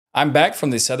I'm back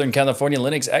from the Southern California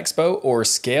Linux Expo, or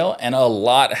Scale, and a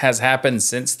lot has happened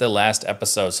since the last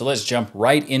episode. So let's jump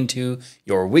right into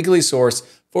your weekly source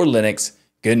for Linux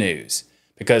GNews.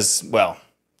 Because, well,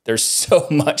 there's so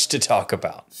much to talk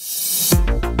about.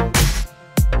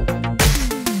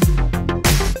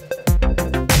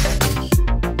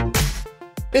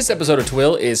 This episode of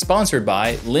TWIL is sponsored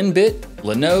by Linbit,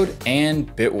 Linode,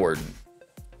 and Bitwarden.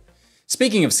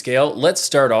 Speaking of Scale, let's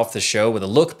start off the show with a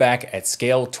look back at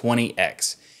Scale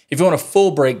 20X. If you want a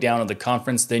full breakdown of the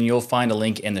conference, then you'll find a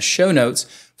link in the show notes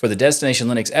for the Destination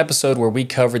Linux episode where we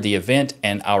covered the event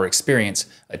and our experience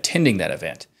attending that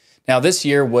event. Now, this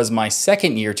year was my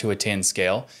second year to attend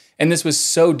Scale, and this was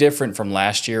so different from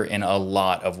last year in a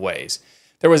lot of ways.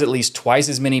 There was at least twice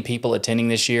as many people attending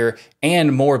this year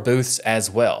and more booths as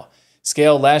well.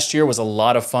 Scale last year was a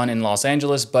lot of fun in Los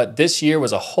Angeles, but this year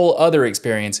was a whole other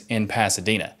experience in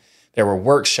Pasadena. There were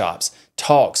workshops,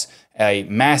 talks, a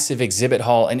massive exhibit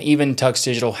hall, and even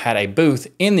TuxDigital had a booth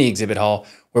in the exhibit hall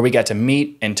where we got to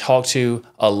meet and talk to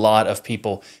a lot of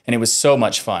people, and it was so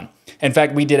much fun. In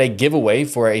fact, we did a giveaway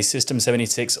for a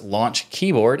System76 launch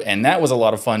keyboard, and that was a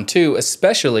lot of fun too,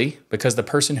 especially because the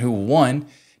person who won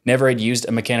never had used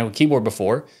a mechanical keyboard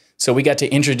before. So we got to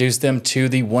introduce them to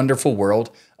the wonderful world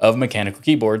of mechanical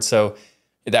keyboards. So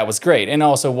that was great. And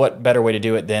also, what better way to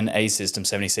do it than a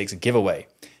System76 giveaway?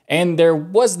 And there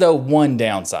was, though, one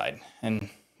downside.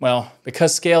 And, well,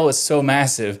 because Scale is so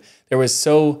massive, there was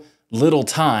so little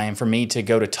time for me to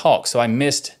go to talks. So I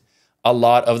missed a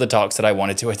lot of the talks that I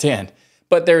wanted to attend.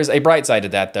 But there's a bright side to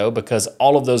that, though, because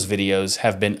all of those videos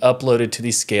have been uploaded to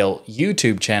the Scale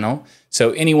YouTube channel.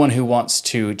 So anyone who wants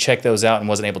to check those out and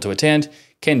wasn't able to attend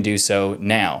can do so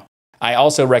now. I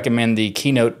also recommend the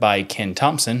keynote by Ken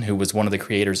Thompson, who was one of the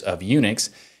creators of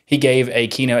Unix. He gave a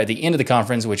keynote at the end of the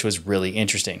conference, which was really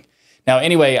interesting. Now,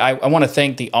 anyway, I want to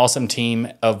thank the awesome team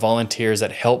of volunteers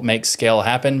that helped make Scale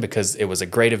happen because it was a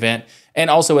great event.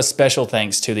 And also a special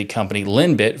thanks to the company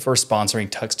Linbit for sponsoring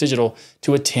TuxDigital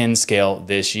to attend Scale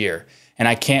this year. And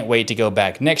I can't wait to go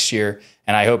back next year,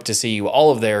 and I hope to see you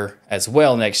all there as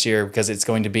well next year because it's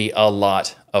going to be a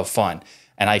lot of fun.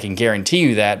 And I can guarantee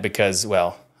you that because,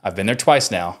 well, I've been there twice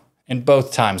now, and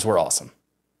both times were awesome.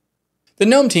 The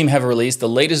GNOME team have released the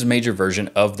latest major version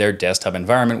of their desktop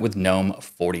environment with GNOME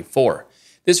 44.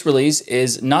 This release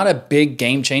is not a big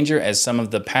game changer as some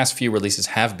of the past few releases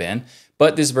have been,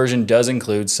 but this version does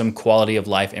include some quality of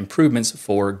life improvements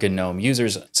for GNOME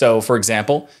users. So, for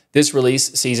example, this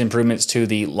release sees improvements to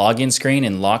the login screen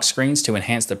and lock screens to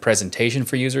enhance the presentation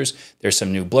for users. There's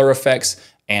some new blur effects,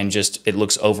 and just it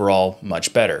looks overall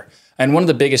much better. And one of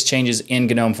the biggest changes in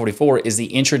GNOME 44 is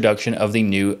the introduction of the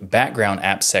new background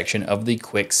apps section of the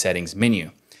quick settings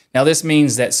menu. Now, this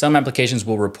means that some applications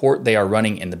will report they are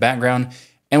running in the background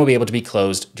and will be able to be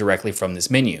closed directly from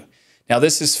this menu. Now,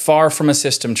 this is far from a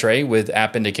system tray with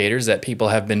app indicators that people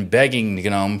have been begging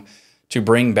GNOME to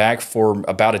bring back for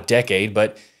about a decade,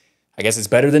 but I guess it's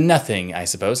better than nothing, I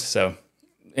suppose. So,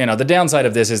 you know, the downside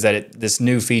of this is that this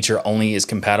new feature only is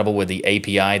compatible with the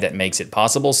API that makes it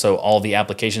possible. So all the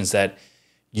applications that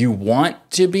you want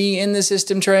to be in the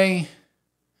system tray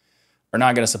are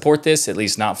not going to support this, at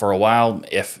least not for a while,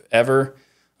 if ever,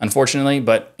 unfortunately.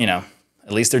 But, you know,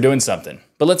 at least they're doing something.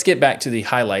 But let's get back to the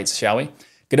highlights, shall we?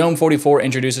 GNOME 44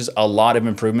 introduces a lot of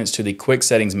improvements to the quick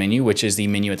settings menu, which is the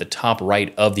menu at the top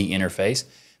right of the interface.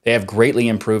 They have greatly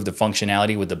improved the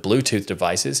functionality with the Bluetooth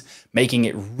devices, making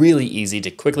it really easy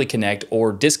to quickly connect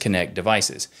or disconnect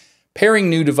devices. Pairing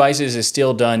new devices is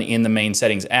still done in the main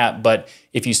settings app, but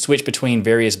if you switch between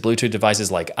various Bluetooth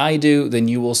devices like I do, then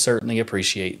you will certainly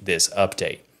appreciate this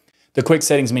update. The quick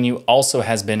settings menu also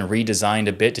has been redesigned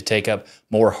a bit to take up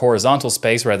more horizontal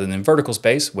space rather than vertical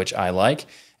space, which I like,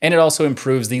 and it also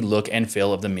improves the look and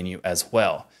feel of the menu as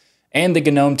well. And the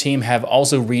GNOME team have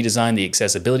also redesigned the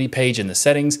accessibility page in the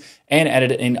settings and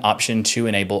added an option to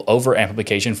enable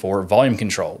over-amplification for volume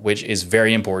control, which is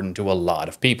very important to a lot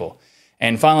of people.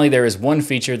 And finally, there is one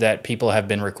feature that people have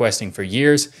been requesting for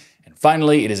years, and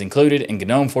finally, it is included in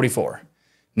GNOME 44.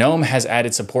 GNOME has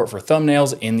added support for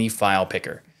thumbnails in the file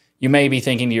picker. You may be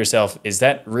thinking to yourself, is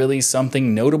that really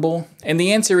something notable? And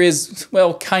the answer is,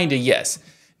 well, kinda yes.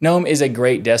 GNOME is a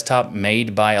great desktop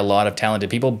made by a lot of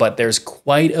talented people, but there's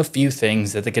quite a few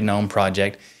things that the GNOME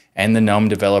project and the GNOME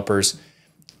developers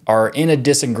are in a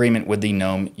disagreement with the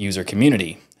GNOME user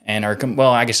community. And are,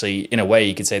 well, actually, in a way,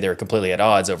 you could say they're completely at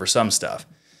odds over some stuff.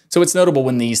 So it's notable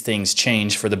when these things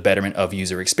change for the betterment of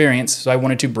user experience. So I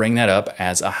wanted to bring that up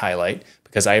as a highlight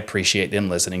because I appreciate them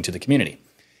listening to the community.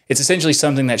 It's essentially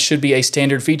something that should be a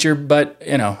standard feature, but,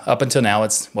 you know, up until now,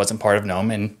 it wasn't part of GNOME,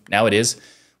 and now it is.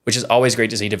 which is always great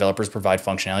to see developers provide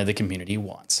functionality the community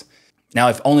wants. Now,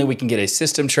 if only we can get a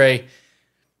system tray,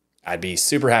 I'd be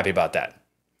super happy about that.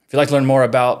 If you'd like to learn more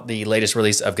about the latest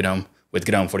release of GNOME with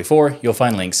GNOME 44, you'll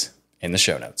find links in the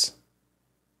show notes.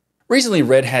 Recently,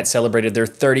 Red Hat celebrated their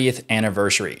 30th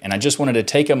anniversary, and I just wanted to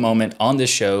take a moment on this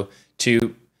show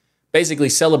to basically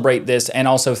celebrate this and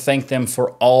also thank them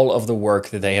for all of the work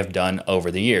that they have done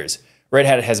over the years. Red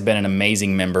Hat has been an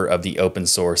amazing member of the open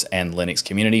source and Linux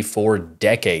community for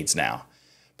decades now,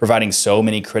 providing so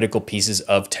many critical pieces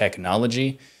of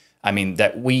technology,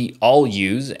 that we all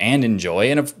use and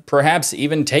enjoy and perhaps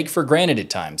even take for granted at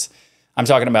times. I'm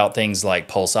talking about things like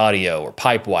Pulse Audio or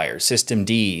Pipewire,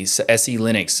 Systemd, SE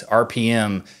Linux,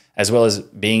 RPM, as well as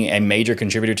being a major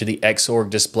contributor to the Xorg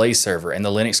display server and the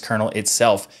Linux kernel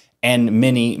itself, and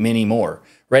many, many more.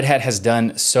 Red Hat has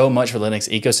done so much for the Linux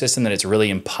ecosystem that it's really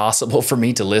impossible for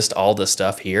me to list all the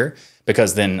stuff here,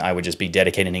 because then I would just be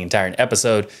dedicating an entire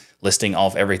episode listing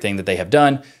off everything that they have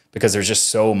done, because there's just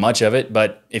so much of it.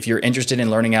 But if you're interested in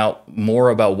learning out more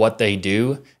about what they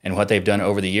do and what they've done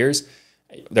over the years,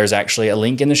 there's actually a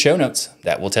link in the show notes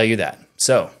that will tell you that.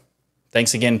 So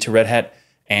thanks again to Red Hat,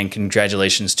 and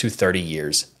congratulations to 30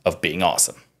 years of being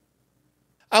awesome.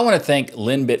 I want to thank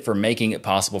Linbit for making it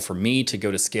possible for me to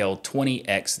go to Scale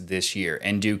 20X this year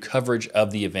and do coverage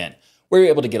of the event. We were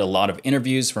able to get a lot of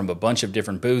interviews from a bunch of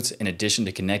different booths, in addition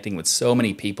to connecting with so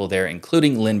many people there,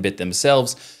 including Linbit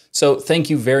themselves. So thank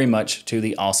you very much to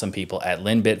the awesome people at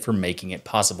Linbit for making it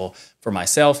possible for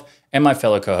myself and my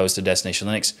fellow co-host of Destination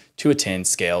Linux to attend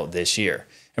Scale this year.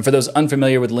 And for those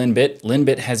unfamiliar with Linbit,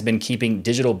 Linbit has been keeping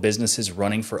digital businesses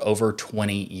running for over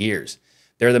 20 years.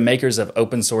 They're the makers of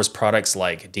open source products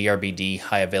like DRBD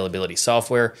high availability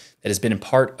software that has been a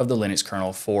part of the Linux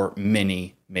kernel for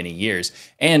many, many years.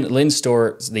 And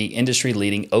LinStore is the industry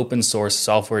leading open source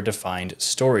software defined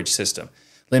storage system.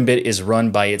 Linbit is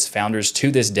run by its founders to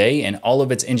this day, and all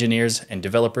of its engineers and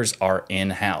developers are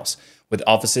in-house, with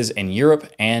offices in Europe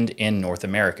and in North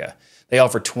America. They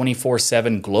offer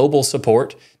 24/7 global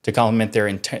support to complement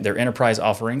their enterprise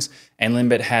offerings, and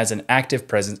Linbit has an active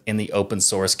presence in the open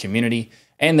source community,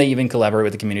 and they even collaborate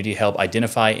with the community to help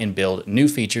identify and build new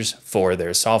features for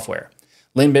their software.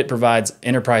 Linbit provides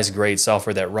enterprise-grade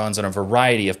software that runs on a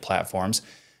variety of platforms,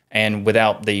 and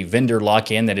without the vendor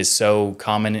lock-in that is so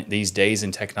common these days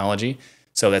in technology,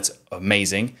 so that's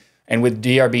amazing. And with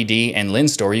DRBD and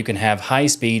LinStore, you can have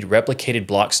high-speed replicated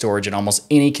block storage in almost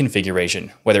any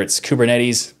configuration, whether it's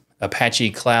Kubernetes, Apache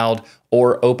Cloud,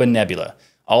 or OpenNebula.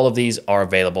 All of these are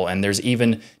available, and there's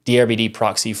even DRBD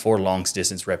proxy for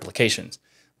long-distance replications.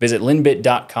 Visit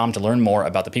linbit.com to learn more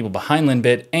about the people behind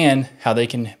Linbit and how they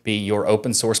can be your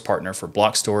open source partner for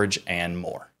block storage and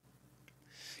more.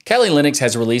 Kali Linux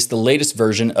has released the latest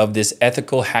version of this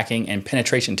ethical hacking and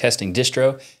penetration testing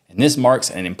distro, and this marks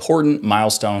an important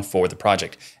milestone for the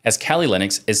project, as Kali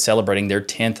Linux is celebrating their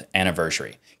 10th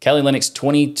anniversary. Kali Linux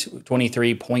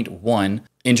 2023.1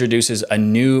 introduces a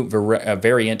new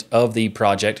variant of the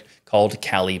project called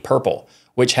Kali Purple,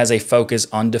 which has a focus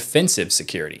on defensive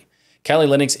security. Kali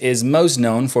Linux is most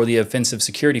known for the offensive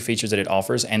security features that it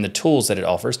offers and the tools that it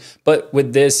offers, but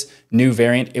with this new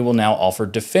variant, it will now offer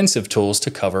defensive tools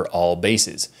to cover all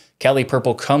bases. Kali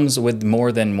Purple comes with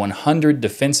more than 100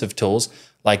 defensive tools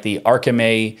like the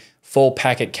RKMA Full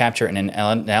Packet Capture and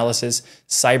Analysis,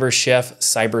 CyberChef,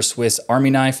 CyberSwiss Army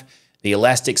Knife, the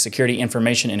Elastic Security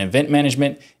Information and Event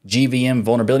Management, GVM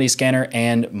Vulnerability Scanner,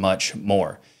 and much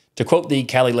more. To quote the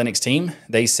Kali Linux team,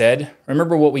 they said,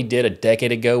 "Remember what we did a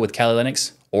decade ago with Kali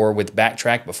Linux, or with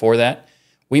Backtrack before that?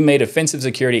 We made offensive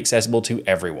security accessible to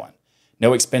everyone.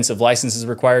 No expensive licenses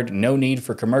required, no need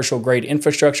for commercial-grade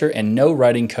infrastructure, and no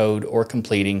writing code or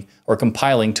compiling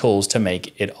tools to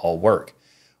make it all work.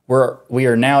 We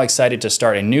are now excited to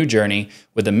start a new journey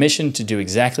with a mission to do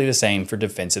exactly the same for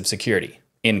defensive security."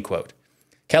 End quote.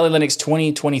 Kali Linux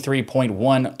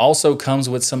 2023.1 also comes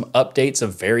with some updates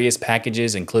of various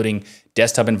packages, including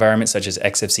desktop environments such as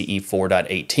XFCE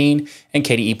 4.18 and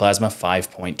KDE Plasma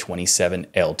 5.27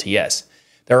 LTS.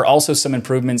 There are also some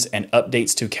improvements and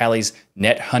updates to Kali's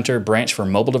NetHunter branch for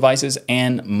mobile devices,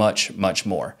 and much, much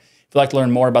more. If you'd like to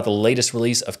learn more about the latest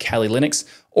release of Kali Linux,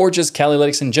 or just Kali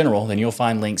Linux in general, then you'll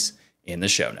find links in the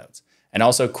show notes. And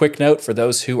also, quick note for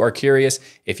those who are curious,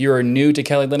 if you are new to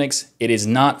Kali Linux, it is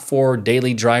not for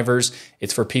daily drivers.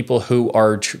 It's for people who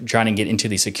are trying to get into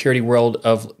the security world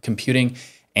of computing.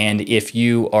 And if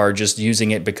you are just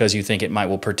using it because you think it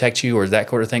will protect you or that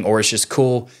sort of thing, or it's just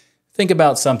cool, think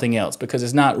about something else, because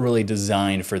it's not really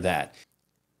designed for that.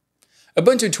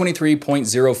 Ubuntu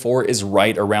 23.04 is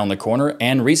right around the corner,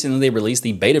 and recently they released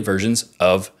the beta versions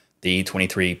of the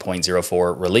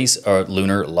 23.04 release or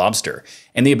Lunar Lobster,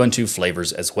 and the Ubuntu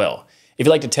flavors as well. If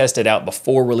you'd like to test it out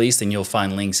before release, then you'll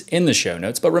find links in the show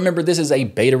notes. But remember, this is a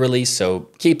beta release, so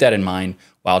keep that in mind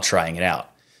while trying it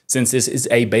out. Since this is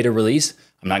a beta release,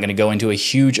 I'm not going to go into a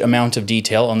huge amount of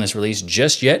detail on this release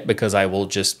just yet because I will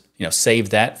just save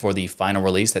that for the final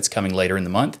release that's coming later in the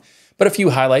month. But a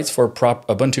few highlights for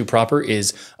Ubuntu proper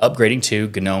is upgrading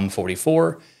to GNOME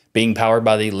 44, being powered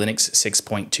by the Linux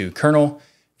 6.2 kernel,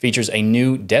 features a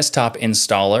new desktop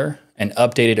installer, an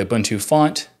updated Ubuntu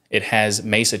font, it has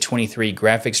Mesa 23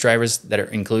 graphics drivers that are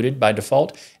included by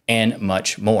default, and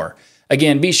much more.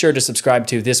 Again, be sure to subscribe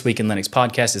to This Week in Linux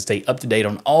podcast to stay up to date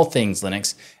on all things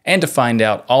Linux and to find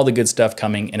out all the good stuff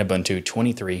coming in Ubuntu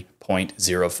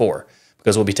 23.04,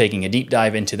 because we'll be taking a deep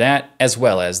dive into that as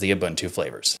well as the Ubuntu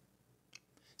flavors.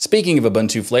 Speaking of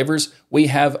Ubuntu flavors, we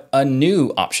have a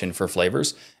new option for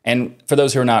flavors. And for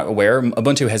those who are not aware,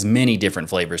 Ubuntu has many different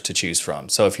flavors to choose from.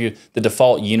 So if the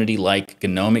default Unity-like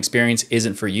GNOME experience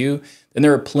isn't for you, then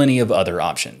there are plenty of other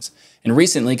options. And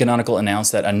recently, Canonical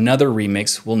announced that another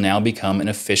remix will now become an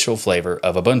official flavor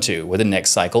of Ubuntu with the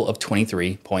next cycle of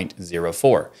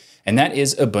 23.04. And that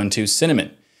is Ubuntu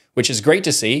Cinnamon, which is great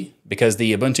to see because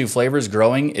the Ubuntu flavors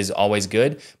growing is always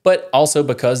good, but also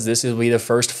because this will be the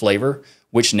first flavor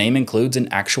which name includes an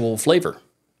actual flavor.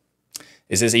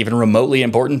 Is this even remotely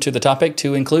important to the topic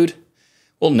to include?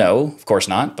 Well, no, of course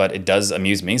not, but it does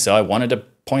amuse me, so I wanted to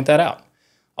point that out.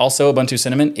 Also, Ubuntu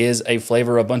Cinnamon is a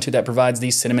flavor of Ubuntu that provides the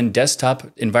Cinnamon desktop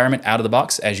environment out of the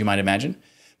box, as you might imagine.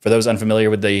 For those unfamiliar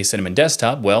with the Cinnamon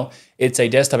desktop, well, it's a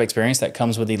desktop experience that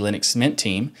comes with the Linux Mint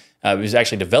team. It was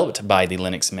actually developed by the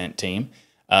Linux Mint team,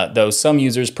 though some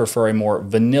users prefer a more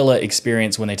vanilla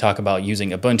experience when they talk about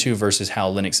using Ubuntu versus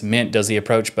how Linux Mint does the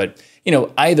approach. But,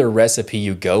 either recipe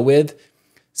you go with,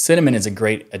 Cinnamon is a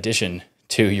great addition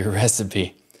to your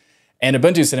recipe. And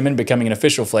Ubuntu Cinnamon becoming an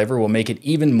official flavor will make it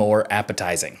even more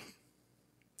appetizing.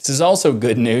 This is also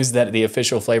good news that the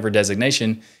official flavor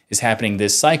designation is happening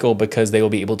this cycle because they will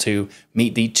be able to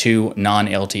meet the 2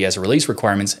 non-LTS release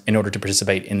requirements in order to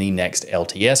participate in the next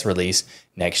LTS release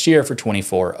next year for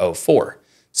 2404.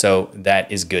 So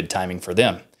that is good timing for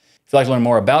them. If you'd like to learn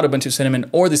more about Ubuntu Cinnamon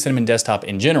or the Cinnamon desktop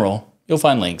in general, you'll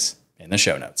find links in the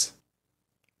show notes.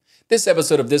 This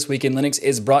episode of This Week in Linux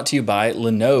is brought to you by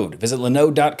Linode. Visit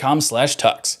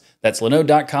linode.com/tux. That's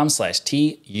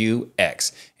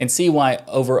linode.com/TUX, and see why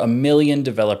over 1 million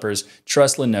developers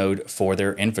trust Linode for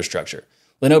their infrastructure.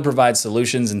 Linode provides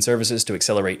solutions and services to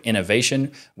accelerate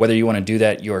innovation, whether you want to do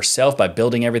that yourself by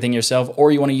building everything yourself,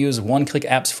 or you want to use one-click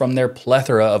apps from their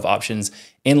plethora of options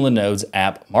in Linode's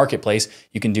app marketplace.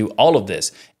 You can do all of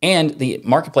this. And the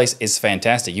marketplace is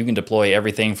fantastic. You can deploy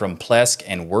everything from Plesk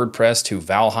and WordPress to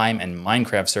Valheim and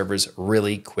Minecraft servers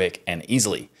really quick and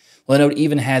easily. Linode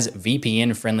even has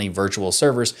VPN-friendly virtual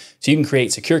servers, so you can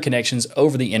create secure connections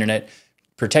over the internet,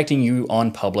 protecting you on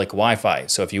public Wi-Fi.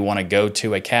 So if you want to go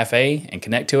to a cafe and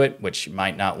connect to it, which you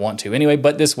might not want to anyway,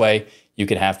 but this way you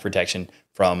can have protection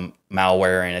from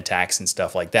malware and attacks and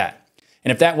stuff like that.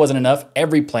 And if that wasn't enough,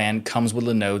 every plan comes with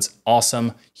Linode's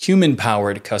awesome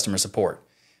human-powered customer support.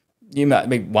 You might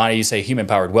be, why do you say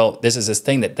human-powered? Well, this is this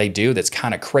thing that they do that's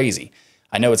kind of crazy.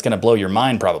 I know it's going to blow your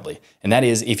mind probably. And that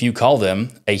is if you call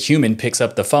them, a human picks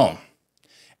up the phone.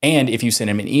 And if you send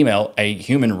them an email, a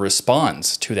human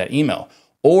responds to that email.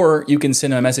 Or you can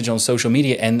send a message on social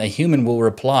media and a human will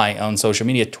reply on social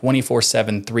media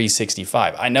 24/7,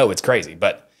 365. I know it's crazy,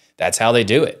 but that's how they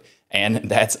do it. And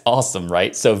that's awesome,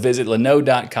 right? So visit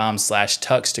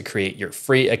linode.com/tux to create your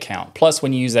free account. Plus,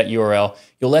 when you use that URL,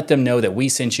 you'll let them know that we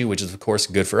sent you, which is of course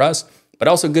good for us, but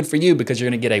also good for you because you're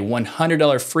going to get a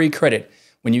 $100 free credit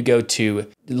when you go to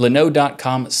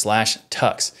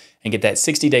linode.com/tux and get that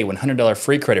 60-day $100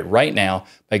 free credit right now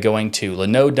by going to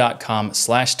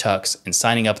linode.com/tux and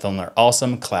signing up on their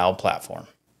awesome cloud platform.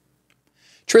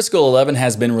 Trisquel 11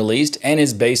 has been released and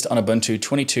is based on Ubuntu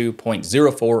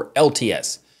 22.04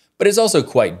 LTS, but it's also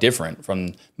quite different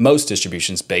from most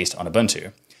distributions based on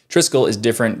Ubuntu. Trisquel is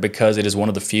different because it is one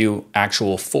of the few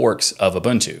actual forks of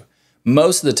Ubuntu.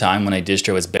 Most of the time when a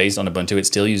distro is based on Ubuntu, it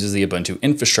still uses the Ubuntu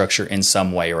infrastructure in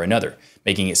some way or another,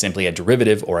 making it simply a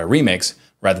derivative or a remix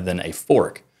rather than a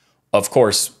fork. Of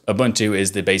course, Ubuntu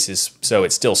is the basis, so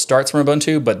it still starts from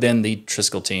Ubuntu, but then the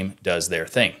Trisquel team does their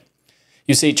thing.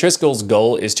 You see, Trisquel's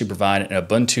goal is to provide an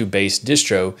Ubuntu-based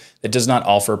distro that does not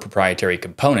offer proprietary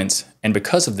components, and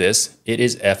because of this, it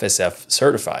is FSF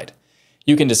certified.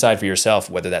 You can decide for yourself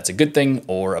whether that's a good thing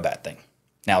or a bad thing.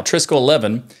 Now, Trisquel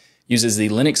 11 uses the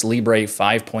Linux Libre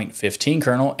 5.15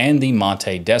 kernel and the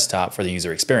Mate desktop for the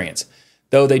user experience,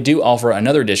 though they do offer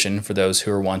another edition for those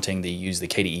who are wanting to use the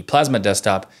KDE Plasma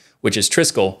desktop, which is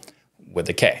Trisquel, with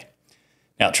a K.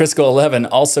 Now, Trisquel 11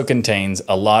 also contains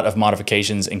a lot of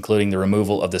modifications, including the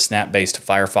removal of the snap-based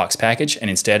Firefox package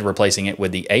and instead replacing it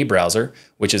with the A browser,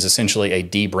 which is essentially a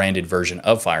debranded version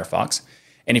of Firefox.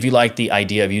 And if you like the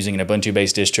idea of using an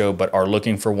Ubuntu-based distro but are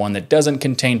looking for one that doesn't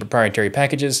contain proprietary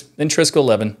packages, then Trisquel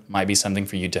 11 might be something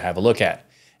for you to have a look at.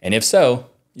 And if so,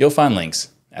 you'll find links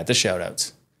at the show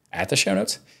notes. At the show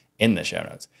notes? In the show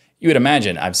notes. You would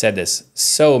imagine I've said this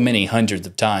so many hundreds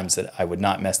of times that I would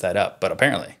not mess that up, but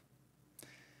apparently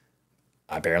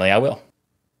I will.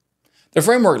 The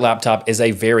Framework laptop is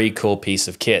a very cool piece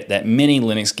of kit that many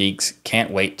Linux geeks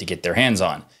can't wait to get their hands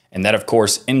on, and that of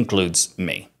course includes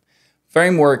me.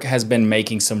 Framework has been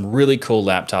making some really cool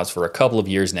laptops for a couple of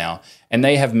years now, and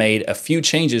they have made a few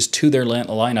changes to their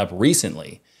lineup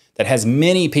recently that has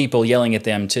many people yelling at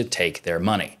them to take their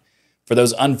money. For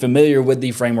those unfamiliar with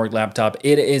the Framework laptop,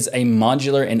 it is a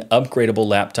modular and upgradable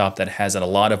laptop that has a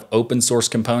lot of open source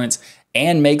components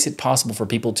and makes it possible for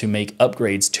people to make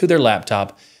upgrades to their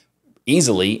laptop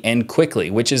easily and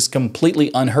quickly, which is completely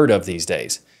unheard of these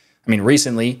days. I mean,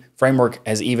 recently, Framework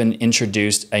has even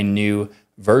introduced a new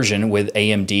version with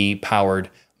AMD powered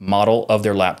model of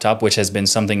their laptop, which has been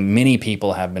something many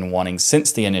people have been wanting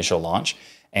since the initial launch.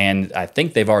 And I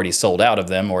think they've already sold out of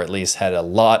them, or at least had a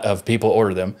lot of people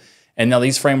order them. And now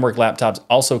these Framework laptops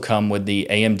also come with the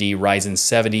AMD Ryzen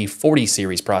 7040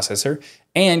 series processor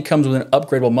and comes with an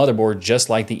upgradable motherboard just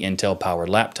like the Intel-powered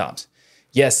laptops.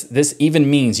 Yes, this even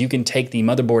means you can take the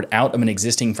motherboard out of an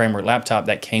existing Framework laptop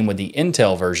that came with the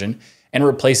Intel version and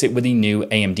replace it with the new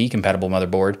AMD-compatible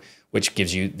motherboard, which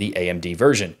gives you the AMD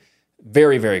version.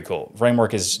 Very, very cool.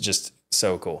 Framework is just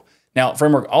so cool. Now,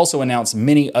 Framework also announced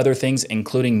many other things,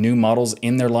 including new models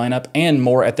in their lineup and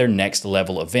more at their next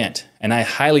level event. And I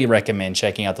highly recommend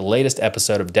checking out the latest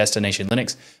episode of Destination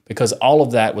Linux because all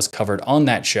of that was covered on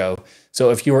that show. So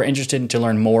if you are interested to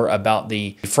learn more about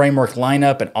the Framework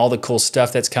lineup and all the cool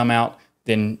stuff that's come out,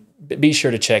 then be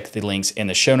sure to check the links in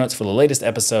the show notes for the latest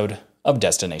episode of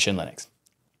Destination Linux.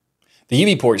 The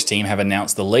UBports team have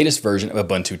announced the latest version of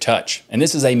Ubuntu Touch, and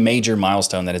this is a major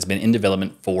milestone that has been in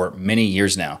development for many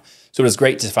years now. So it was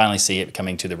great to finally see it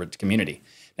coming to the community.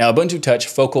 Now, Ubuntu Touch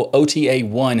Focal OTA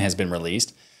 1 has been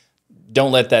released.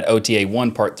 Don't let that OTA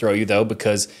 1 part throw you though,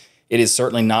 because it is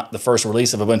certainly not the first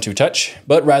release of Ubuntu Touch,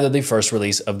 but rather the first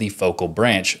release of the Focal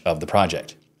branch of the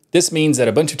project. This means that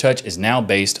Ubuntu Touch is now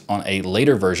based on a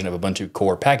later version of Ubuntu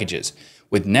core packages,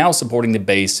 with now supporting the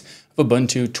base of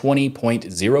Ubuntu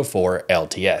 20.04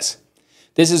 LTS.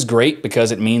 This is great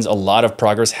because it means a lot of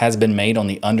progress has been made on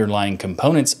the underlying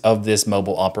components of this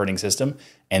mobile operating system,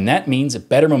 and that means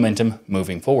better momentum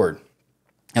moving forward.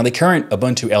 Now, the current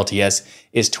Ubuntu LTS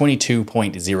is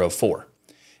 22.04,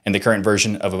 and the current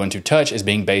version of Ubuntu Touch is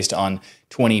being based on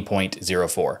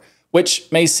 20.04,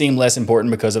 which may seem less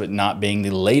important because of it not being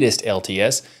the latest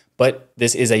LTS, but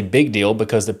this is a big deal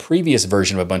because the previous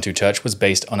version of Ubuntu Touch was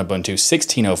based on Ubuntu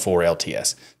 16.04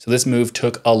 LTS. So this move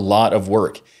took a lot of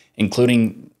work,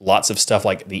 including lots of stuff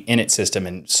like the init system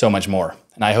and so much more.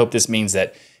 And I hope this means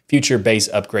that future base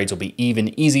upgrades will be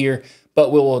even easier,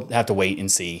 but we'll have to wait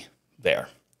and see there.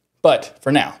 But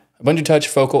for now, Ubuntu Touch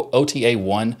Focal OTA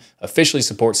 1 officially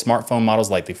supports smartphone models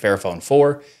like the Fairphone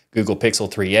 4, Google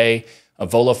Pixel 3a, a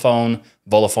Volaphone,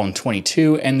 Volaphone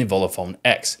 22, and the Volaphone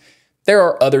X. There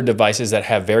are other devices that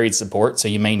have varied support, so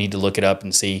you may need to look it up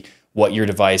and see what your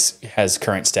device has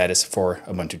current status for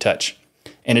Ubuntu Touch.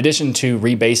 In addition to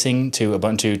rebasing to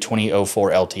Ubuntu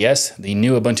 20.04 LTS, the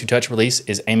new Ubuntu Touch release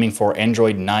is aiming for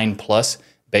Android 9 Plus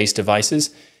based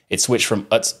devices. It switched from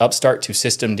Upstart to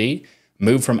Systemd,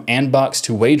 moved from Andbox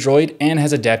to Waydroid, and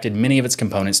has adapted many of its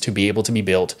components to be able to be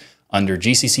built under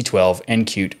GCC 12 and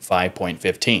Qt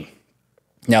 5.15.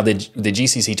 Now, the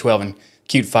GCC 12 and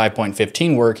Qt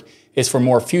 5.15 work is for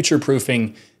more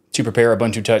future-proofing to prepare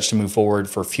Ubuntu Touch to move forward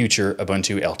for future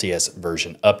Ubuntu LTS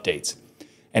version updates.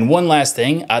 And one last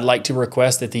thing, I'd like to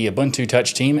request that the Ubuntu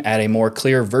Touch team add a more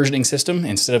clear versioning system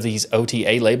instead of these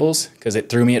OTA labels, because it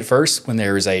threw me at first when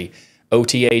there is a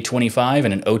OTA 25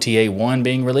 and an OTA 1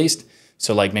 being released.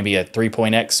 So like maybe a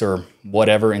 3.x or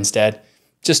whatever instead.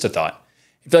 Just a thought.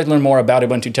 If you'd like to learn more about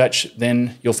Ubuntu Touch,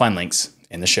 then you'll find links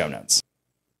in the show notes.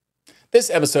 This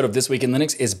episode of This Week in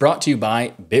Linux is brought to you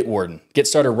by Bitwarden. Get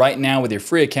started right now with your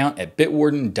free account at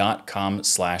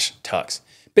bitwarden.com/tux.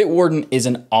 Bitwarden is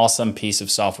an awesome piece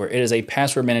of software. It is a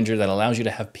password manager that allows you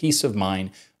to have peace of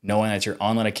mind knowing that your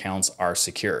online accounts are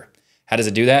secure. How does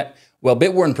it do that? Well,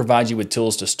 Bitwarden provides you with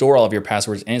tools to store all of your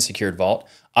passwords in a secured vault,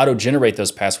 auto-generate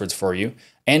those passwords for you,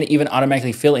 and even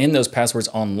automatically fill in those passwords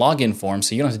on login forms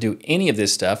so you don't have to do any of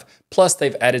this stuff. Plus,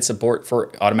 they've added support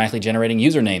for automatically generating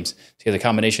usernames. So you have the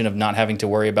combination of not having to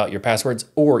worry about your passwords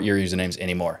or your usernames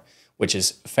anymore, which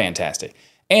is fantastic.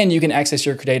 And you can access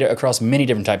your data across many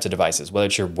different types of devices, whether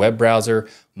it's your web browser,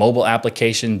 mobile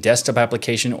application, desktop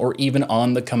application, or even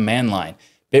on the command line.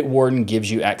 Bitwarden gives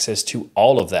you access to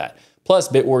all of that. Plus,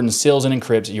 Bitwarden seals and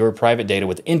encrypts your private data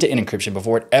with end-to-end encryption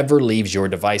before it ever leaves your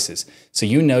devices. So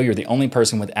you know you're the only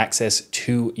person with access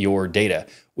to your data,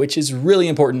 which is really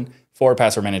important for a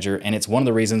password manager. And it's one of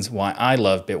the reasons why I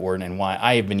love Bitwarden and why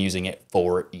I have been using it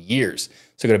for years.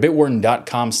 So go to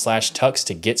bitwarden.com/tux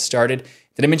to get started.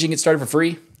 Did I mention you can get started for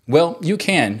free? Well, you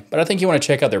can, but I think you want to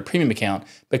check out their premium account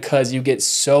because you get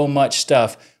so much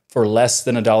stuff for less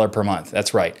than $1 per month.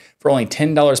 That's right. For only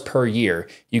 $10 per year,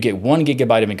 you get 1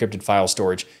 gigabyte of encrypted file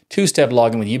storage, 2-step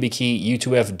login with YubiKey,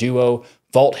 U2F Duo,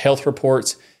 Vault Health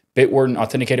Reports, Bitwarden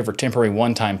Authenticator for temporary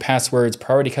one-time passwords,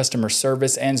 priority customer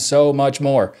service, and so much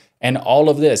more. And all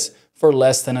of this for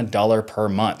less than $1 per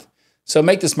month. So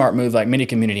make the smart move like many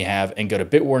community have and go to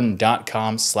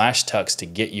bitwarden.com/tux to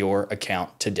get your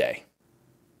account today.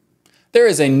 There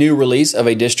is a new release of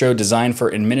a distro designed for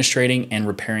administrating and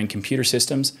repairing computer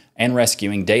systems and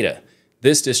rescuing data.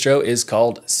 This distro is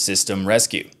called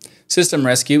SystemRescue.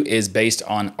 SystemRescue is based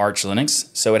on Arch Linux,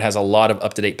 so it has a lot of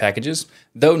up-to-date packages,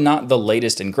 though not the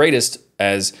latest and greatest,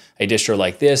 as a distro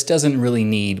like this doesn't really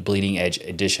need bleeding-edge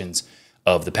editions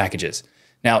of the packages.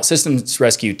 Now,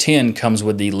 SystemRescue 10 comes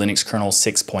with the Linux kernel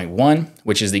 6.1,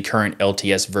 which is the current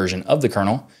LTS version of the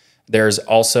kernel. There's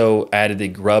also added the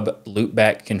grub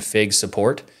loopback config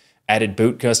support, added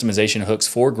boot customization hooks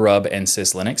for grub and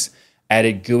syslinux,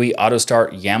 added GUI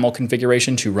autostart YAML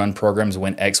configuration to run programs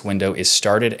when X window is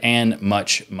started, and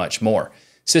much, much more.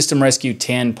 SystemRescue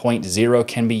 10.0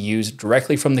 can be used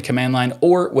directly from the command line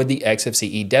or with the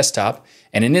XFCE desktop,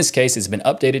 and in this case, it's been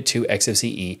updated to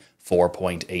XFCE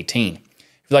 4.18.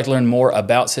 If you'd like to learn more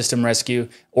about SystemRescue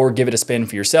or give it a spin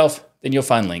for yourself, then you'll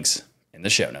find links in the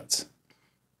show notes.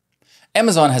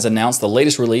 Amazon has announced the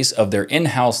latest release of their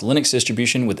in-house Linux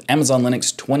distribution with Amazon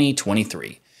Linux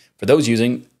 2023 for those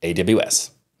using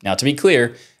AWS. Now, to be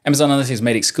clear, Amazon Linux is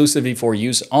made exclusively for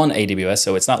use on AWS,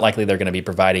 so it's not likely they're going to be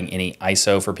providing any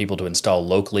ISO for people to install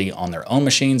locally on their own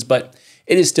machines, but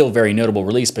it is still a very notable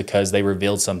release because they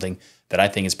revealed something that I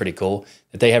think is pretty cool,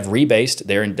 that they have rebased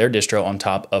their distro on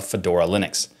top of Fedora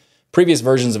Linux. Previous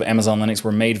versions of Amazon Linux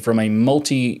were made from a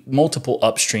multiple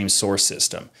upstream source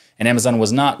system, and Amazon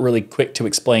was not really quick to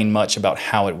explain much about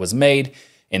how it was made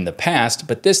in the past,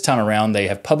 but this time around they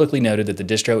have publicly noted that the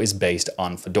distro is based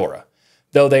on Fedora,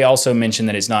 though they also mentioned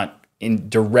that it's not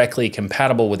directly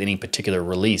compatible with any particular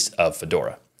release of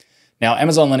Fedora. Now,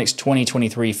 Amazon Linux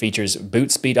 2023 features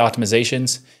boot speed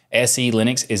optimizations. SE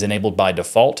Linux is enabled by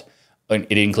default.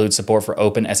 It includes support for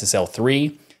OpenSSL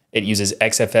 3. It uses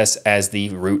XFS as the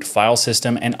root file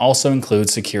system and also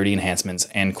includes security enhancements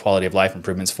and quality of life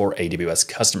improvements for AWS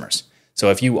customers.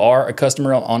 So if you are a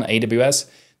customer on AWS,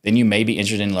 then you may be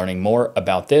interested in learning more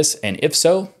about this, and if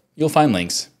so, you'll find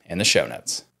links in the show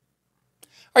notes.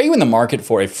 Are you in the market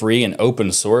for a free and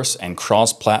open source and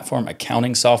cross-platform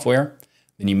accounting software?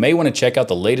 Then you may want to check out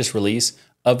the latest release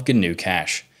of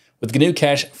GnuCash, with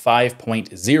GnuCash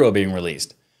 5.0 being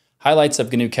released. Highlights of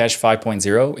GnuCash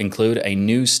 5.0 include a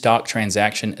new stock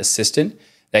transaction assistant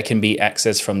that can be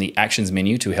accessed from the Actions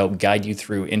menu to help guide you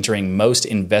through entering most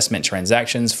investment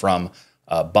transactions from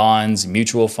bonds,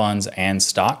 mutual funds, and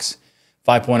stocks.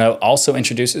 5.0 also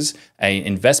introduces an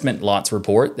investment lots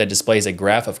report that displays a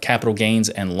graph of capital gains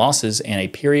and losses in a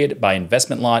period by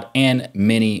investment lot and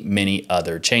many, many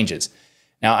other changes.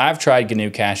 Now, I've tried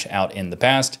GnuCash out in the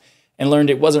past and learned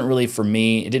it wasn't really for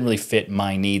me. It didn't really fit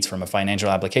my needs from a financial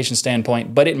application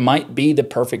standpoint, but it might be the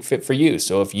perfect fit for you.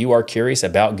 So if you are curious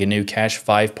about GnuCash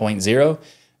 5.0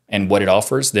 and what it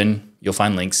offers, then you'll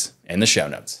find links in the show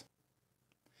notes.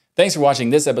 Thanks for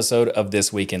watching this episode of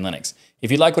This Week in Linux.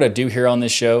 If you like what I do here on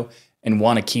this show and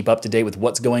want to keep up to date with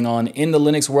what's going on in the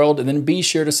Linux world, then be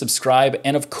sure to subscribe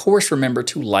and of course remember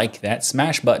to like that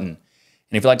smash button.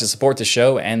 And if you'd like to support the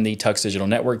show and the TuxDigital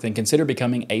network, then consider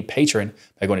becoming a patron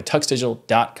by going to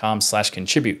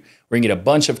tuxdigital.com/contribute, where you can get a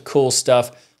bunch of cool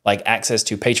stuff like access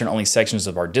to patron-only sections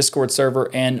of our Discord server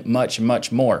and much,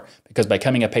 much more. Because by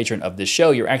becoming a patron of this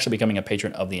show, you're actually becoming a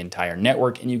patron of the entire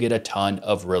network and you get a ton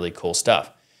of really cool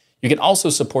stuff. You can also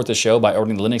support the show by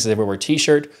ordering the Linux is Everywhere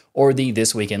t-shirt or the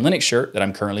This Week in Linux shirt that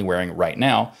I'm currently wearing right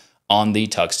now on the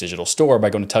TuxDigital store by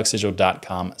going to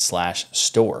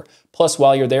tuxdigital.com/store. Plus,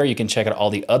 while you're there, you can check out all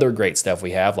the other great stuff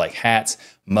we have, like hats,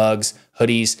 mugs,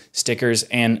 hoodies, stickers,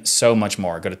 and so much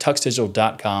more. Go to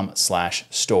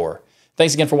tuxdigital.com/store.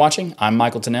 Thanks again for watching. I'm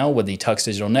Michael Tennell with the Tux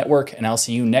Digital Network, and I'll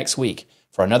see you next week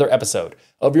for another episode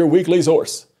of your weekly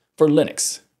source for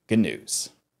Linux GNews.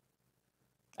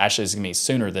 Actually, it's going to be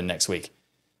sooner than next week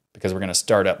because we're going to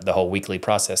start up the whole weekly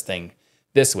process thing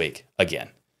this week again.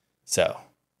 So,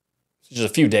 just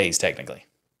a few days technically.